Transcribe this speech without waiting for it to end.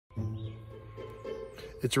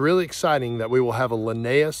It's really exciting that we will have a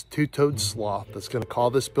Linnaeus two-toed sloth that's going to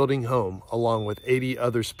call this building home, along with 80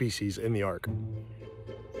 other species in the Ark.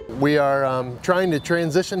 We are trying to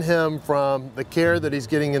transition him from the care that he's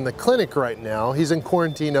getting in the clinic right now. He's in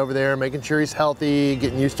quarantine over there, making sure he's healthy,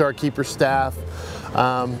 getting used to our keeper staff,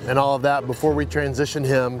 and all of that before we transition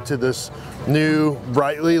him to this new,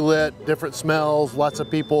 brightly lit, different smells, lots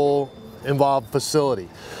of people involved facility.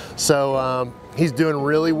 So he's doing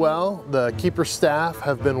really well. The keeper staff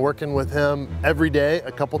have been working with him every day,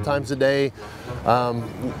 a couple times a day,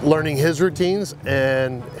 learning his routines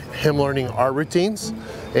and him learning our routines.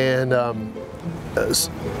 And it's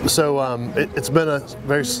been a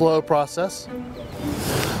very slow process.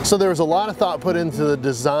 So there was a lot of thought put into the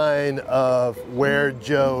design of where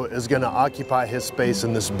Joe is going to occupy his space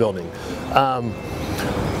in this building.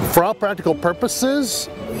 For all practical purposes,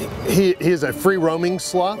 he is a free roaming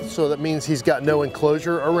sloth, so that means he's got no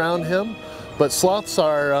enclosure around him. But sloths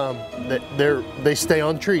are, they stay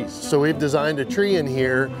on trees. So we've designed a tree in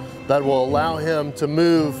here that will allow him to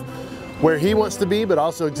move where he wants to be, but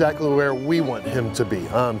also exactly where we want him to be,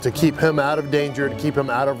 to keep him out of danger, to keep him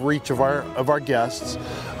out of reach of our guests.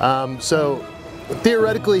 So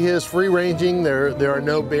theoretically, he is free ranging. There are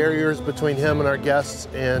no barriers between him and our guests,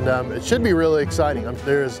 and it should be really exciting.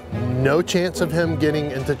 There is no chance of him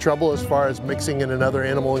getting into trouble as far as mixing in another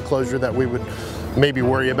animal enclosure that we would maybe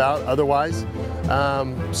worry about otherwise.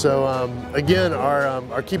 Again,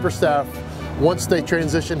 our keeper staff, once they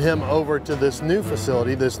transition him over to this new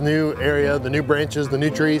facility, this new area, the new branches, the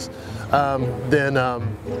new trees, then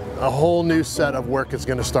a whole new set of work is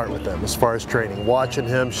going to start with them as far as training, watching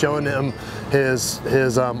him, showing him his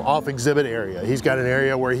off exhibit area. He's got an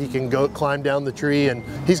area where he can go climb down the tree, and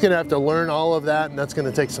he's going to have to learn all of that, and that's going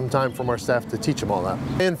to take some time from our staff to teach him all that.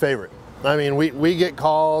 And favorite. I mean, we get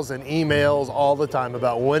calls and emails all the time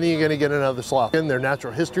about when are you going to get another sloth. And their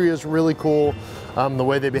natural history is really cool. The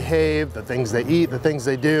way they behave, the things they eat, the things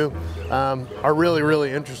they do are really,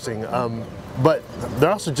 really interesting. But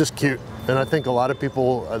they're also just cute. And I think a lot of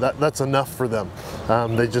people, that's enough for them.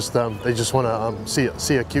 They just want to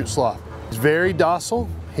see a cute sloth. He's very docile.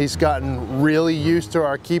 He's gotten really used to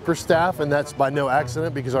our keeper staff, and that's by no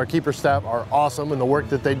accident, because our keeper staff are awesome in the work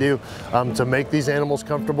that they do to make these animals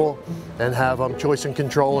comfortable and have choice and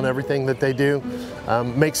control in everything that they do.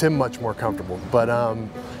 Makes him much more comfortable. But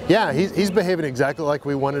yeah, he's behaving exactly like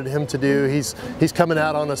we wanted him to do. He's coming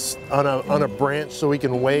out on a branch so we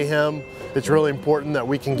can weigh him. It's really important that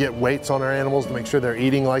we can get weights on our animals to make sure they're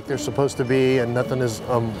eating like they're supposed to be and nothing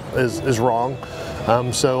is wrong.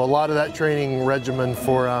 So a lot of that training regimen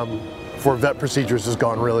for vet procedures has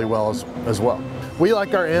gone really well as well. We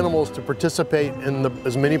like our animals to participate in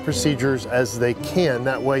as many procedures as they can.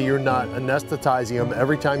 That way you're not anesthetizing them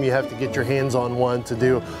every time you have to get your hands on one to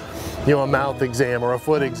do a mouth exam or a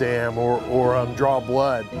foot exam or draw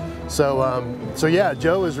blood. So yeah,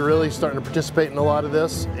 Joe is really starting to participate in a lot of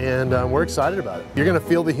this, and we're excited about it. You're going to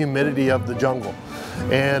feel the humidity of the jungle,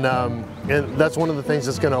 and that's one of the things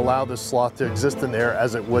that's going to allow this sloth to exist in there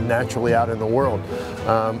as it would naturally out in the world.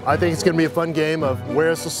 I think it's going to be a fun game of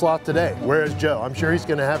where's the sloth today? Where is Joe? I'm sure he's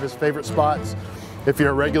going to have his favorite spots. If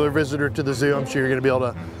you're a regular visitor to the zoo, I'm sure you're going to be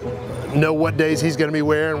able to know what days he's going to be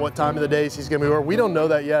where and what time of the days he's going to be where. We don't know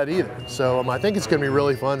that yet either. So I think it's going to be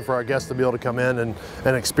really fun for our guests to be able to come in and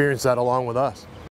experience that along with us.